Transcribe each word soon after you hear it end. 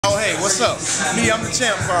What's up? Me, I'm the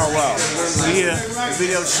champ for a while. We here, the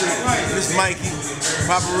video shoot. This Mykie,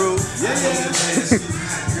 Papa Roo,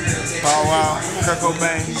 Power Wow, Kirko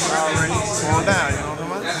Bangz, already. Come on down, you know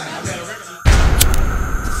what I'm talking about?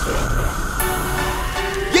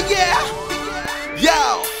 Yeah!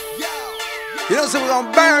 Yo! You know, so we're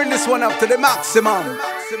gonna burn this one up to the maximum.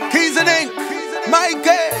 Keys and ink,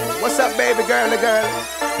 Mykie. What's up, baby girl?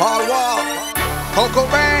 Paul Wall, Kirko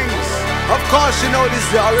Bangz. Of course, you know this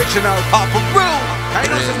is the original Papa Roo. It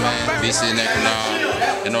is, man. BC Neck.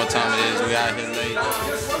 You know what time it is. We out here late.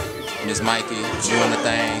 Miss Mykie doing the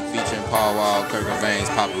thing, featuring Paul Wall, Kirko Bangz,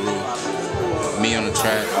 Papa Roo. Me on the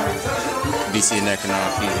track. BC Neck and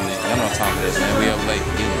all, Keys and Ink. You know what time it is, man. We up late.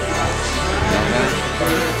 You know what I'm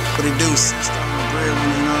saying? Produce, starting the bread,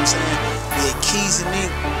 you know what I'm saying? Be it Keys and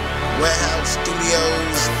Ink, warehouse,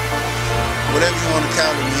 studios, whatever you want to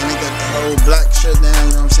call it, man. They got the whole block shut down,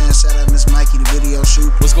 you know what I'm saying? Shout out Miss Mykie, the video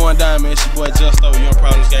shoot. What's going down, man? It's your boy Justo, Young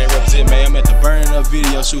Problems Gang represent, man. I'm at the burning up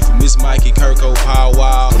video shoot for Miss Mykie, Kirko, Power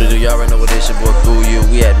Wow. What it do? Y'all already know what it is. Your boy Boo You.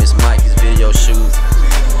 We at Miss Mykie's video shoot.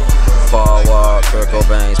 Power Wow, Kirko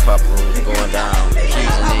Bangz, Papa Roo going down.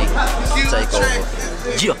 Keys and Ink, take over.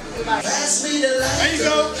 Yeah. There you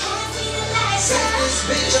go.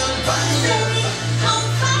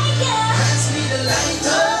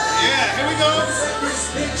 Yeah, here we go.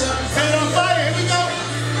 Set it on fire, here we go.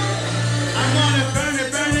 I'm gonna burn it.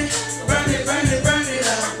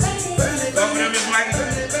 Go for them, Miss Mykie.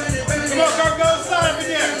 Come on, Kirko, start up in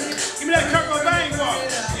there. Give me that Kirko Bangz walk.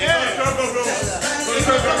 Yeah, Kirko.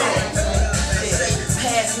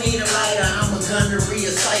 Pass me the lighter, I'm a gunner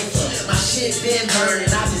re-cipher. My shit been burning,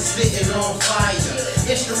 I've been spitting on fire.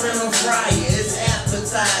 Instrumental fryer, it's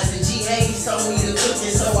appetizing. G.A. told me to cook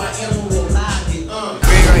it, so I immortalized it.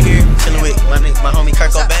 Greg right here, chilling with my homie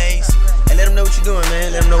Kirko Bangz. And let them know what you're doing,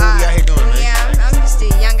 man. Let them know what we out here doing, man. Yeah, I'm just a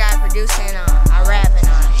young guy producing. I rap and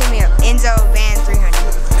hit me up, Enzo Band 300.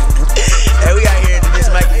 Hey, we out here at the Miss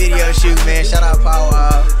Mykie video shoot, man. Shout out Power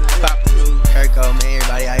Wow, Papa Roo, Kirko, man.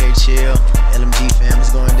 Everybody out here chill. LMG fam is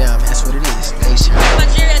going down, man. That's what it is. Hey, sure.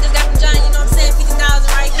 Nigeria, I just got from Johnny, you know what I'm saying?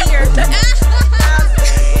 50,000 right here.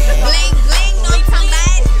 Bling, bling, no come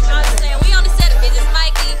back. You know what I'm saying? We on the set of Miss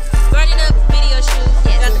Mykie, burning up video shoot.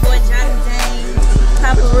 Got the boy Johnny Dane,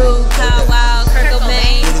 Papa Roo, Power Wow, Kirko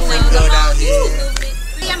Bangz. You know, the whole music movement.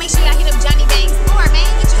 Yeah, make sure y'all hit up Johnny Dang's store,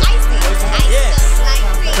 man. Get you icy.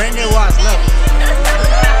 Yeah. Brand new watch, look.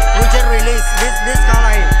 We just released this car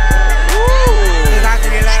right here. This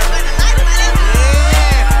after the 11.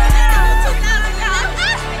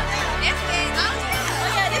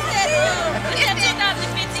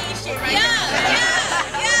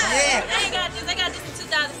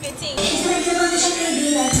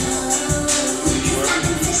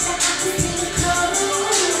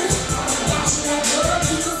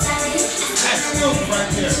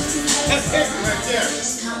 That's it right there.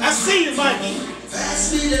 I see you, Mykie.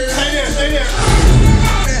 Stay there.